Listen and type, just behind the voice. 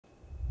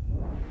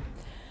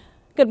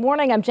Good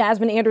morning. I'm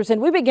Jasmine Anderson.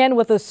 We begin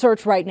with a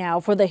search right now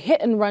for the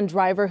hit-and-run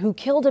driver who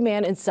killed a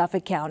man in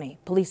Suffolk County.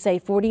 Police say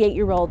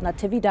 48-year-old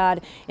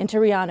Natividad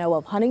Interiano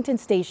of Huntington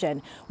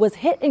Station was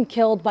hit and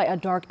killed by a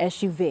dark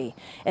SUV.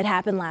 It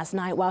happened last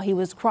night while he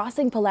was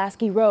crossing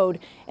Pulaski Road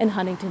in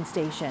Huntington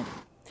Station.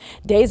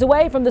 Days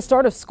away from the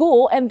start of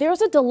school, and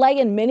there's a delay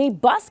in many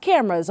bus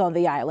cameras on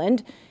the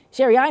island.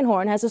 Sherry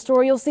Einhorn has a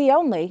story you'll see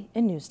only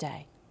in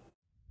Newsday.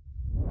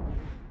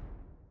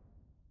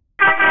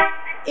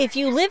 If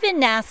you live in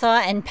Nassau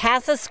and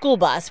pass a school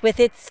bus with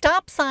its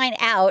stop sign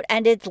out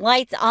and its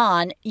lights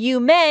on, you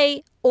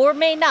may or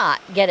may not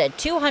get a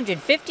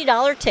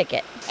 $250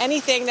 ticket.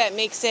 Anything that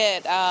makes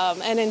it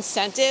an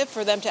incentive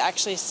for them to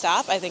actually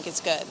stop, I think is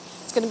good.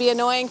 It's going to be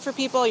annoying for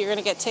people. You're going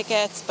to get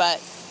tickets,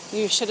 but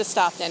you should have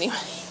stopped anyway.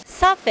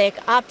 Suffolk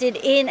opted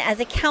in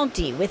as a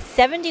county with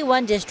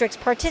 71 districts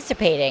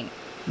participating.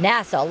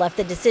 Nassau left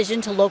the decision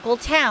to local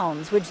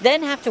towns, which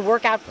then have to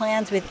work out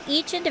plans with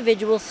each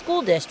individual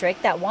school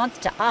district that wants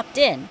to opt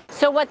in.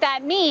 So what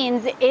that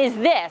means is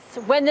this: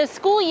 when the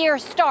school year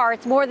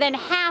starts, more than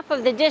half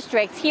of the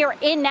districts here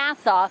in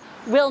Nassau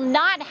will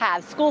not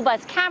have school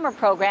bus camera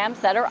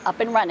programs that are up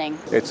and running.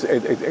 It's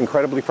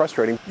incredibly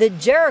frustrating. The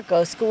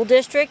Jericho School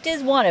District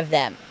is one of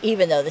them,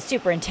 even though the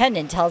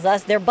superintendent tells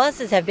us their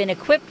buses have been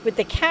equipped with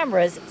the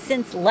cameras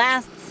since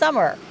last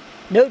summer.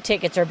 No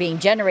tickets are being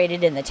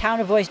generated in the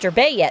town of Oyster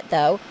Bay yet,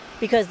 though,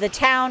 because the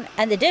town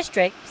and the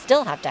district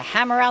still have to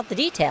hammer out the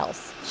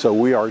details. So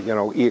we are,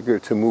 eager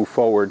to move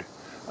forward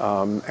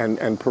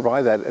and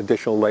provide that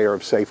additional layer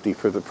of safety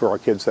for our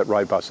kids that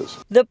ride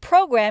buses. The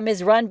program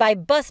is run by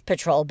Bus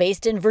Patrol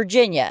based in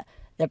Virginia.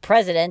 The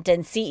president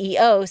and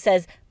CEO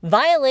says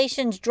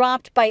violations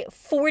dropped by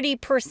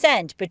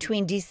 40%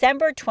 between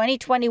December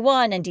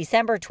 2021 and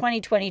December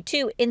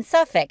 2022 in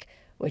Suffolk,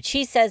 which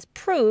he says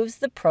proves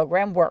the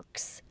program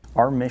works.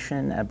 Our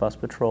mission at Bus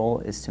Patrol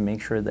is to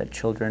make sure that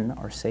children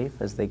are safe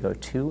as they go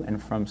to and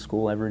from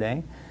school every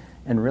day,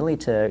 and really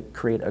to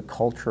create a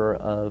culture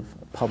of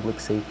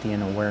public safety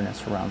and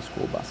awareness around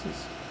school buses.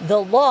 The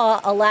law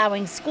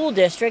allowing school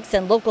districts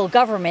and local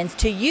governments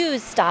to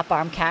use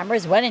stop-arm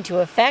cameras went into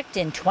effect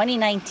in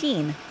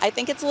 2019. I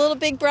think it's a little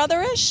big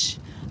brother-ish.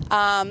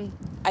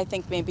 I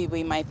think maybe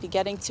we might be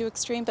getting too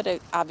extreme,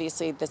 but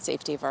obviously the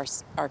safety of our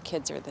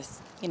kids are the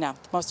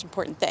most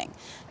important thing.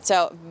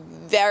 So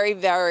very,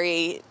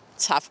 very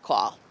tough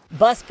call.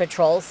 Bus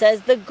Patrol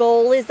says the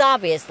goal is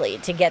obviously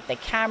to get the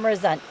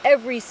cameras on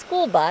every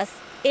school bus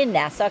in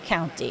Nassau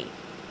County.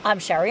 I'm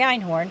Sherry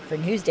Einhorn for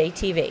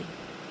NewsdayTV.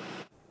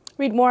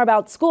 Read more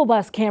about school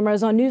bus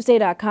cameras on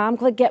Newsday.com.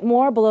 Click Get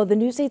More below the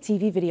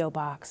NewsdayTV video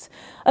box.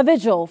 A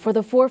vigil for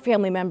the 4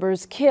 family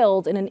members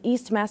killed in an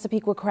East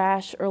Massapequa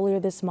crash earlier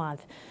this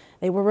month.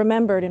 They were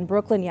remembered in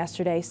Brooklyn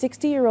yesterday.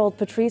 60-year-old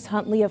Patrice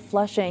Huntley of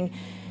Flushing,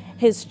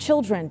 his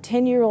children,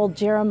 10-year-old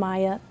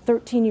Jeremiah,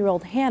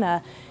 13-year-old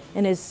Hannah,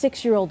 and his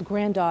 6-year-old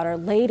granddaughter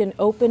laid in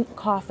open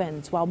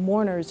coffins while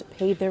mourners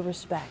paid their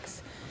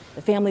respects.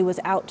 The family was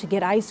out to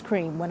get ice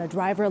cream when a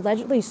driver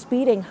allegedly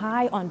speeding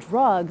high on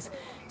drugs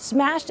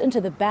smashed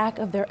into the back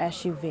of their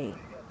SUV.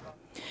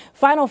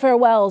 Final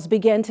farewells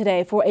begin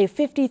today for a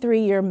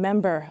 53-year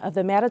member of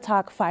the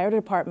Mattituck Fire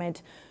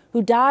Department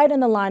who died in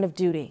the line of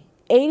duty.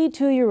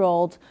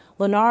 82-year-old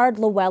Leonard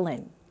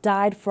Llewellyn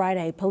died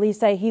Friday. Police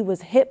say he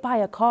was hit by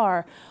a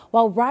car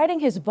while riding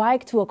his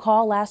bike to a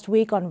call last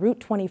week on Route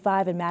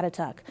 25 in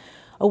Mattituck.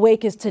 A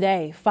wake is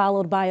today,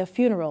 followed by a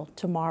funeral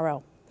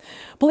tomorrow.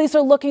 Police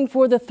are looking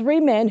for the 3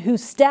 men who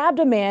stabbed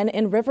a man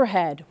in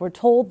Riverhead. We're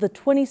told the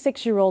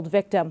 26-year-old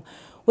victim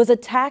was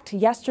attacked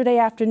yesterday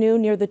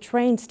afternoon near the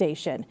train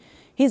station.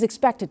 He's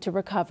expected to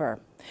recover.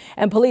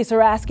 And police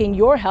are asking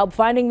your help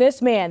finding this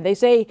man. They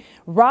say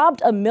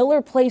robbed a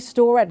Miller Place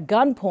store at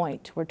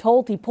gunpoint. We're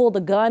told he pulled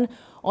a gun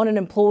on an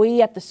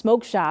employee at the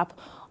smoke shop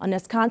on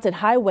Nesconset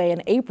Highway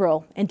in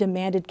April and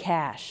demanded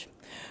cash.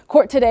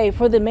 Court today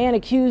for the man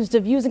accused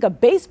of using a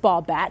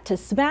baseball bat to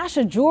smash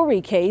a jewelry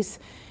case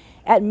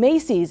at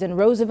Macy's in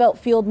Roosevelt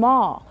Field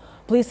Mall.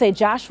 Police say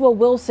Joshua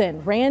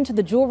Wilson ran to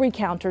the jewelry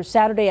counter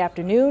Saturday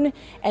afternoon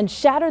and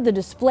shattered the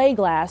display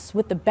glass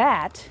with the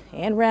bat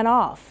and ran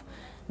off.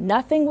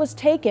 Nothing was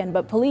taken,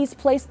 but police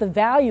placed the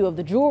value of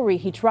the jewelry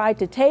he tried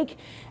to take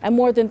at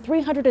more than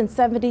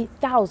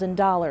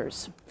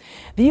 $370,000.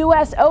 The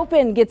U.S.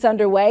 Open gets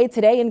underway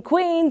today in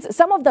Queens.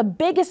 Some of the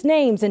biggest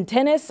names in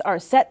tennis are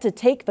set to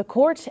take the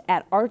court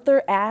at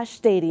Arthur Ashe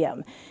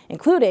Stadium,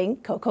 including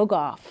Coco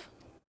Gauff.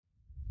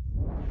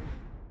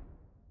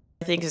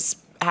 I think it's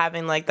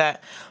having like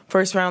that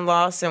first round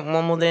loss in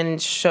Wimbledon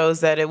shows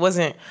that it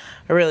wasn't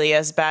really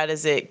as bad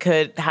as it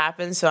could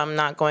happen. So I'm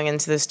not going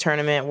into this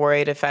tournament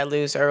worried if I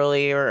lose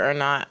early or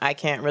not. I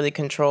can't really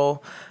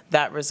control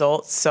that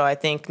result. So I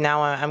think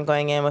now I'm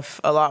going in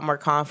with a lot more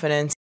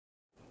confidence.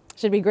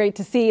 Should be great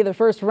to see. The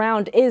first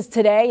round is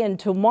today, and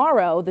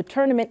tomorrow the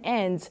tournament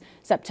ends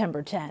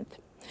September 10th.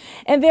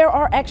 And there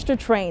are extra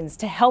trains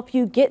to help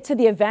you get to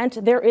the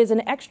event. There is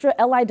an extra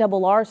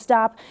LIRR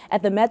stop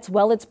at the Met's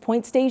Wellits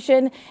Point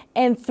Station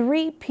and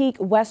 3 peak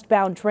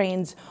westbound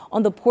trains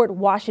on the Port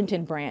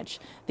Washington branch.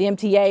 The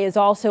MTA is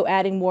also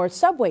adding more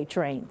subway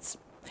trains.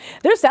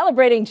 They're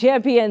celebrating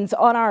champions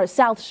on our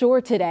South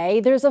Shore today.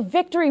 There's a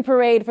victory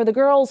parade for the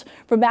girls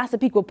from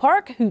Massapequa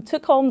Park who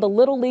took home the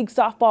Little League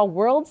Softball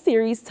World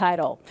Series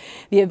title.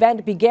 The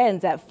event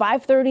begins at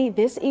 5:30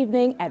 this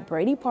evening at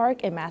Brady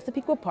Park in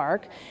Massapequa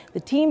Park.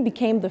 The team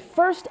became the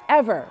first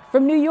ever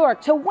from New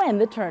York to win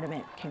the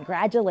tournament.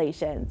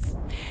 Congratulations.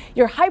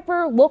 Your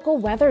hyper local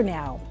weather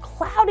now.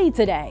 Cloudy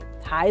today.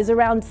 Highs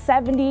around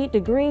 70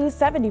 degrees,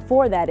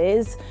 74 that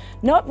is.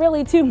 Not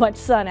really too much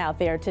sun out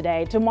there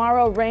today.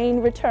 Tomorrow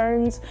rain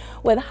returns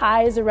with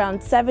highs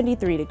around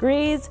 73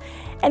 degrees.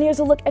 And here's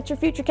a look at your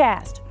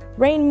futurecast.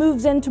 Rain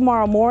moves in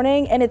tomorrow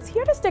morning and it's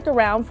here to stick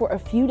around for a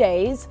few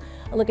days.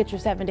 A look at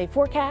your 7-day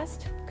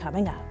forecast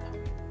coming up.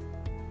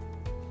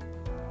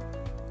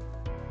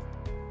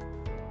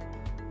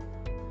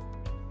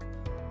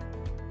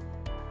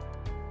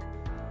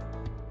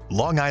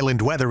 Long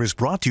Island weather is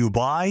brought to you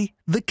by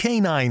the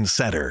Canine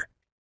Center.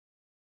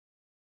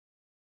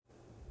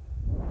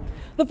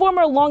 The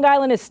former Long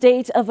Island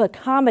estate of a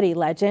comedy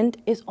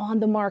legend is on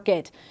the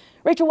market.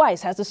 Rachel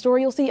Weiss has a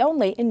story you'll see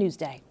only in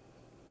Newsday.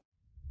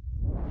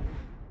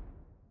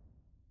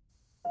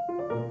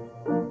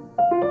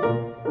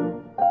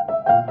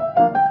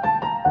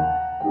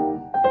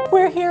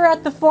 We're here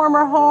at the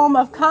former home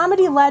of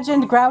comedy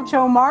legend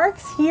Groucho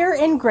Marx here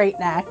in Great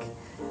Neck.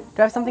 Do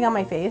I have something on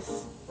my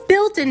face?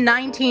 Built in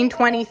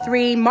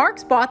 1923,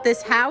 Marx bought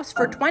this house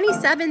for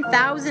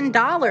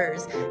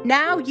 $27,000.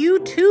 Now you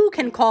too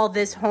can call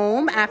this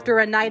home after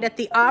a night at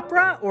the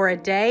opera or a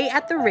day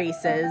at the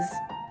races.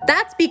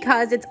 That's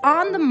because it's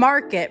on the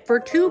market for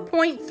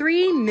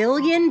 $2.3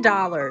 million.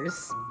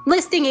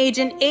 Listing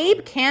agent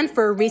Abe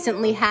Canfor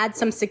recently had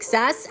some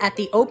success at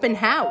the open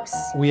house.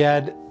 We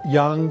had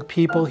young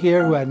people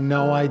here who had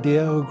no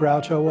idea who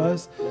Groucho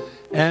was.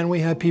 And we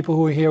had people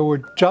who were here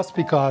just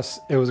because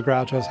it was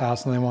Groucho's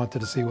house and they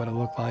wanted to see what it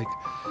looked like.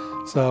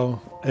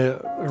 So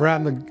it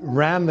ran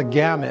the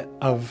gamut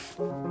of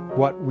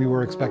what we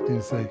were expecting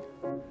to see.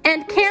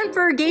 And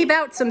Canfor gave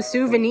out some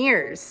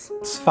souvenirs.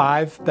 It's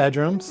 5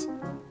 bedrooms,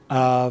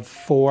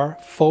 4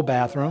 full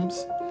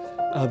bathrooms.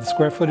 The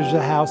square footage of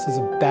the house is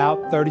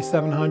about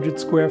 3,700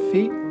 square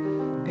feet,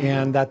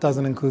 and that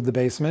doesn't include the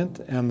basement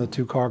and the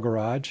 2-car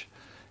garage.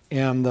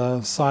 And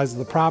the size of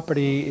the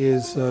property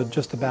is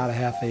just about a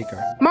 ½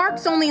 acre.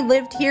 Marx only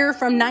lived here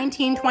from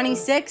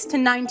 1926 to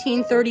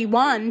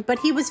 1931, but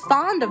he was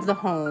fond of the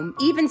home,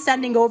 even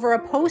sending over a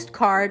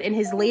postcard in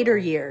his later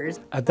years.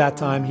 At that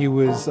time, he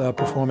was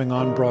performing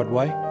on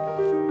Broadway.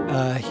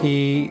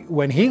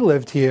 When he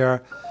lived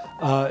here,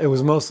 it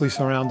was mostly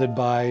surrounded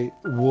by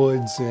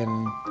woods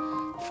and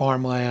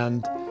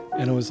farmland,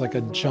 and it was like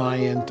a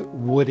giant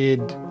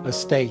wooded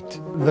estate.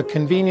 The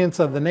convenience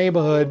of the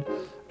neighborhood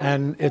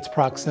and its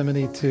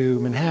proximity to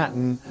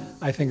Manhattan,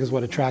 I think, is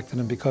what attracted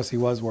him because he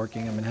was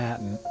working in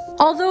Manhattan.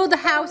 Although the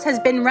house has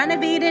been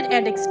renovated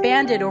and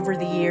expanded over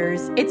the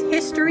years, its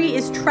history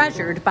is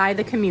treasured by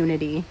the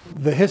community.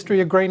 The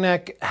history of Great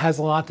Neck has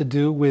a lot to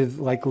do with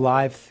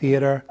live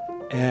theater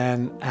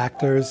and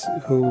actors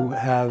who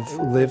have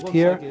lived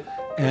here.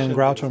 And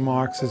Groucho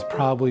Marx is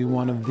probably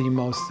one of the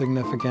most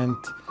significant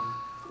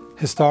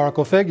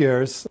historical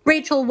figures.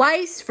 Rachel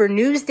Weiss for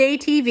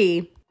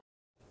NewsdayTV.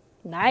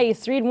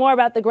 Nice. Read more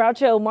about the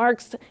Groucho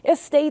Marx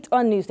estate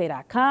on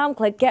Newsday.com.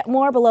 Click Get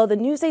More below the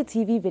Newsday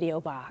TV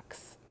video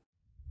box.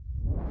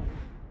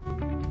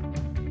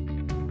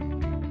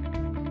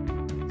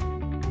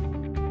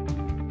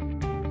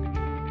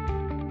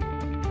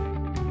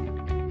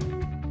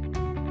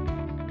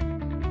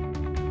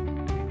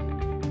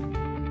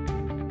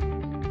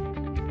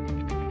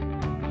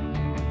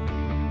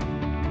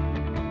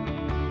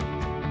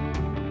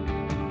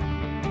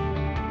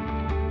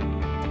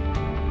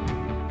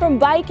 From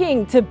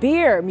biking to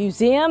beer,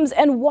 museums,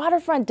 and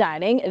waterfront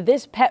dining,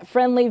 this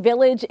pet-friendly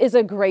village is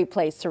a great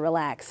place to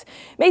relax.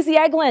 Macy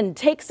Eglin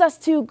takes us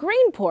to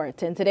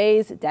Greenport in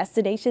today's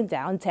Destination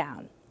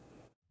Downtown.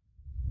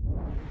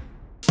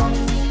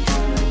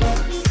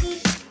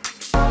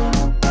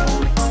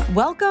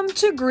 Welcome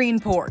to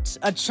Greenport,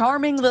 a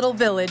charming little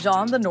village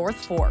on the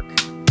North Fork.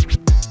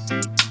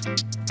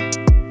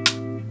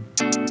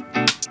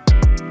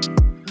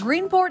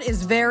 Greenport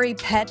is very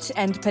pet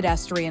and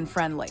pedestrian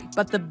friendly,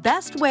 but the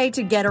best way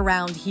to get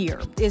around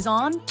here is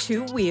on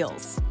 2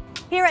 wheels.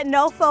 Here at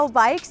NoFo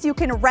Bikes, you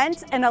can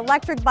rent an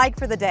electric bike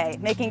for the day,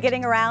 making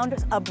getting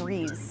around a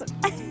breeze.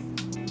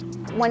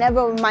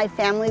 Whenever my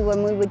family,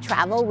 when we would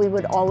travel, we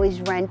would always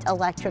rent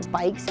electric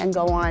bikes and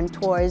go on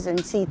tours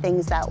and see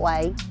things that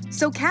way.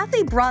 So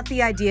Kathy brought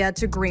the idea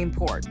to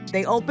Greenport.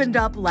 They opened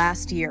up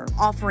last year,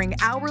 offering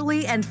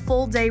hourly and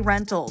full-day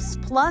rentals,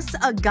 plus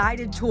a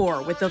guided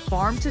tour with a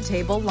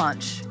farm-to-table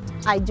lunch.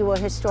 I do a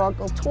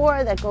historical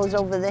tour that goes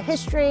over the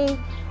history,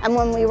 and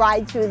when we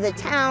ride through the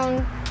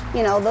town,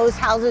 you know, those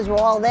houses were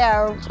all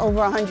there over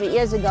 100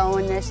 years ago,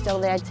 and they're still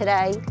there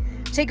today.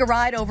 Take a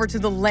ride over to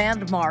the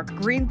landmark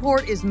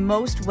Greenport is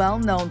most well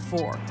known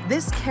for.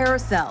 This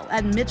carousel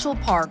at Mitchell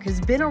Park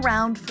has been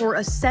around for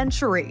a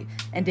century,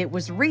 and it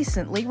was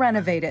recently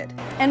renovated.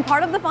 And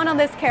part of the fun on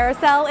this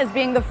carousel is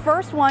being the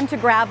first one to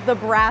grab the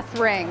brass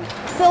ring.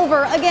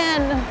 Silver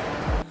again.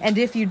 And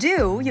if you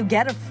do, you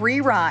get a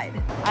free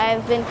ride.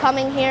 I've been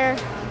coming here,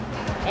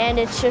 and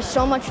it's just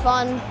so much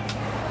fun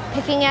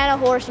picking at a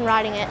horse and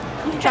riding it,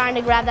 trying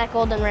to grab that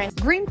golden ring.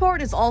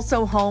 Greenport is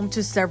also home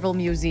to several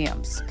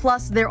museums.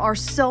 Plus, there are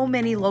so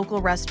many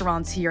local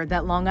restaurants here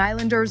that Long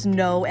Islanders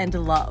know and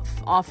love,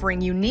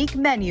 offering unique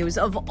menus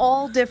of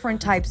all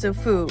different types of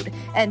food.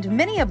 And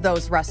many of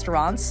those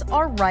restaurants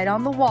are right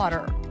on the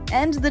water.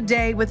 End the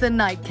day with a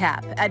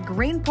nightcap at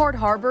Greenport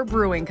Harbor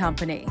Brewing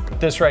Company.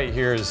 This right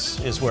here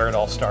is where it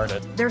all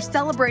started. They're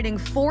celebrating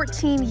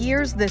 14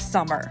 years this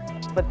summer.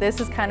 But this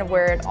is kind of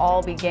where it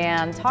all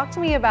began. Talk to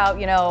me about,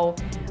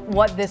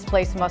 what this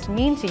place must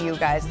mean to you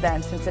guys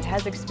then, since it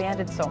has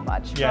expanded so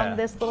much from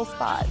this little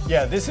spot.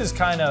 Yeah, this is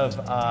kind of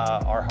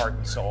our heart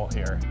and soul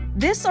here.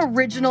 This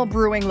original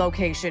brewing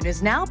location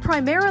is now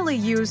primarily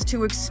used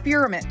to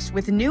experiment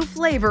with new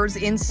flavors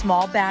in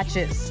small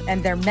batches,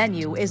 and their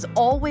menu is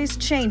always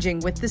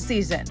changing with the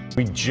season.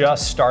 We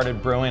just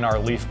started brewing our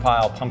Leaf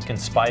Pile Pumpkin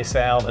Spice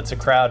Ale. That's a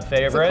crowd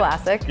favorite. It's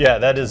a classic. Yeah,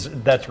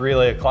 that's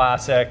really a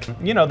classic.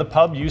 The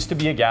pub used to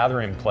be a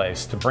gathering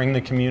place to bring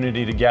the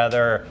community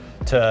together,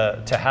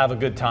 to have a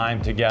good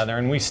time together,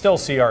 and we still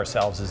see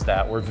ourselves as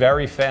that. We're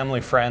very family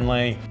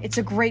friendly. It's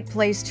a great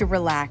place to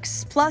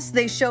relax. Plus,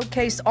 they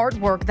showcase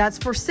artwork that's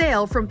for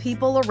sale from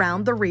people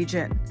around the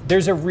region.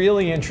 There's a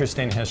really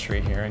interesting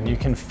history here, and you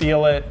can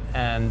feel it,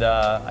 and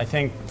I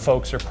think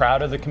folks are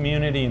proud of the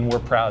community, and we're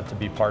proud to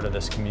be part of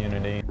this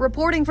community.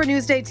 Reporting for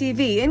Newsday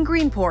TV in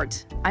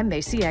Greenport, I'm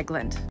Macy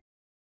Egland.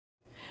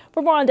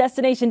 For more on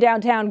Destination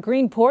Downtown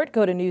Greenport,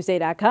 go to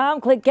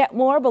Newsday.com. Click Get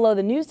More below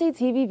the Newsday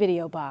TV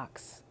video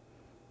box.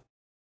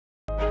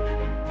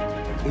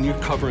 When you're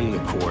covering the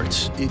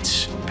courts,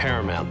 it's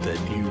paramount that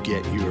you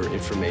get your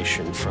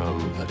information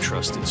from a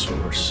trusted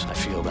source. I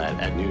feel that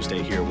at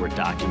Newsday here, we're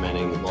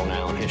documenting Long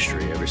Island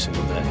history every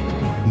single day.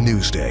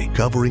 Newsday,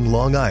 covering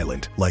Long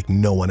Island like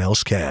no one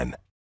else can.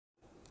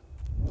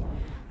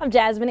 I'm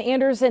Jasmine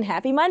Anderson.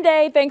 Happy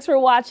Monday. Thanks for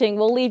watching.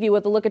 We'll leave you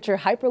with a look at your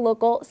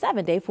hyperlocal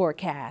 7-day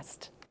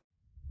forecast.